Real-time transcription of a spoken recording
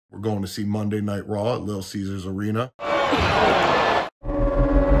We're going to see Monday Night Raw at Little Caesars Arena.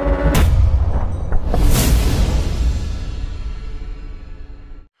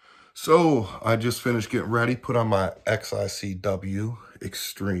 So I just finished getting ready, put on my XICW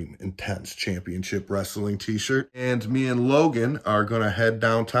Extreme Intense Championship Wrestling t-shirt. And me and Logan are going to head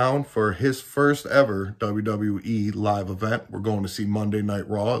downtown for his first ever WWE live event. We're going to see Monday Night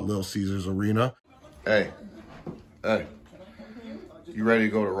Raw at Little Caesars Arena. Hey, you ready to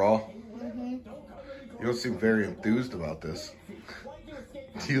go to Raw? You don't seem very enthused about this.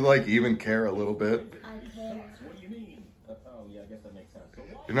 Do you like even care a little bit?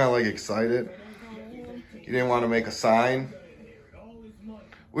 You're not like excited? You didn't want to make a sign?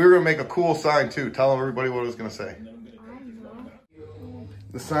 We were going to make a cool sign too. Tell everybody what it was going to say.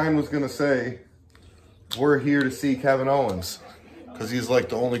 The sign was going to say, we're here to see Kevin Owens. Because he's like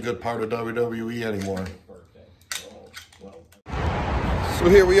the only good part of WWE anymore. So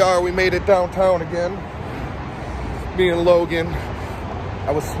here we are. We made it downtown again. Me and Logan.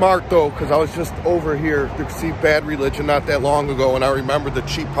 I was smart though, because I was just over here to see Bad Religion not that long ago, and I remembered the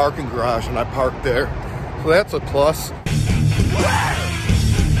cheap parking garage, and I parked there. So that's a plus.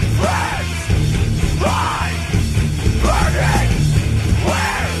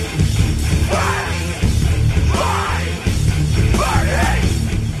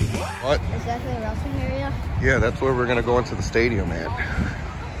 What? Is that the wrestling area? Yeah, that's where we're gonna go into the stadium at.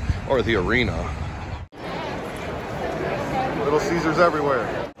 Or the arena. Little Caesars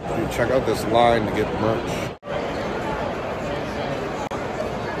everywhere. Dude, check out this line to get merch.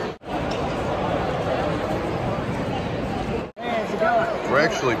 We're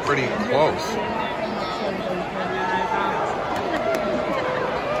actually pretty close.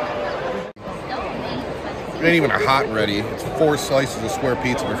 It ain't even a hot and ready. It's 4 slices of square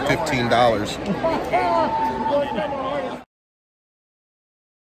pizza for $15.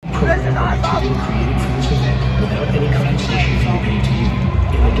 Created for this event without any compensation fee paid to you.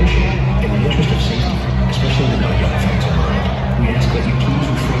 In addition, in the interest of safety, especially the non-young fans of mind, we ask that you please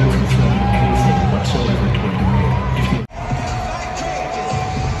refrain from throwing anything whatsoever toward the ring.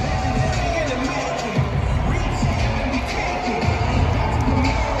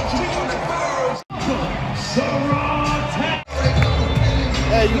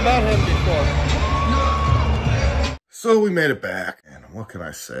 Hey, you met him before. So we made it back, and what can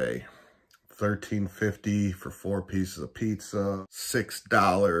I say? $13.50 for 4 pieces of pizza,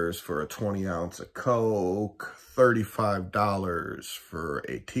 $6 for a 20-ounce of Coke, $35 for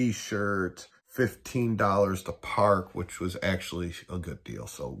a t-shirt, $15 to park, which was actually a good deal.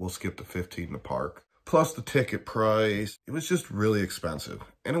 So we'll skip the $15 to park. Plus the ticket price. It was just really expensive,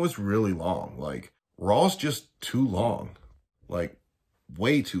 and it was really long. Like, Raw's just too long. Like,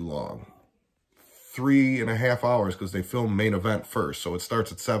 way too long. 3.5 hours because they film main event first. So it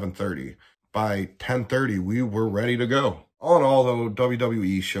starts at 7:30. By 10:30, we were ready to go. All in all, though,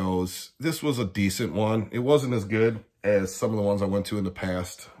 WWE shows, this was a decent one. It wasn't as good as some of the ones I went to in the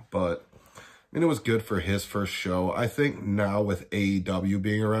past, but I mean, it was good for his first show. I think now with AEW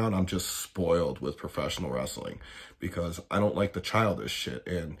being around, I'm just spoiled with professional wrestling because I don't like the childish shit.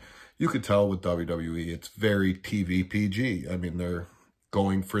 And you could tell with WWE, it's very TV PG. I mean, they're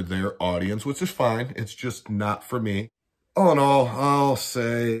going for their audience, which is fine. It's just not for me. All in all, I'll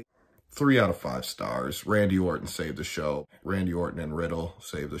say 3 out of 5 stars. Randy Orton saved the show. Randy Orton and Riddle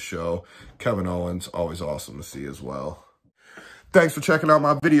saved the show. Kevin Owens, always awesome to see as well. Thanks for checking out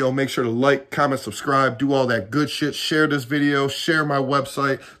my video. Make sure to like, comment, subscribe, do all that good shit. Share this video, share my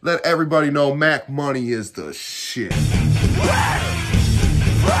website. Let everybody know Mac Money is the shit.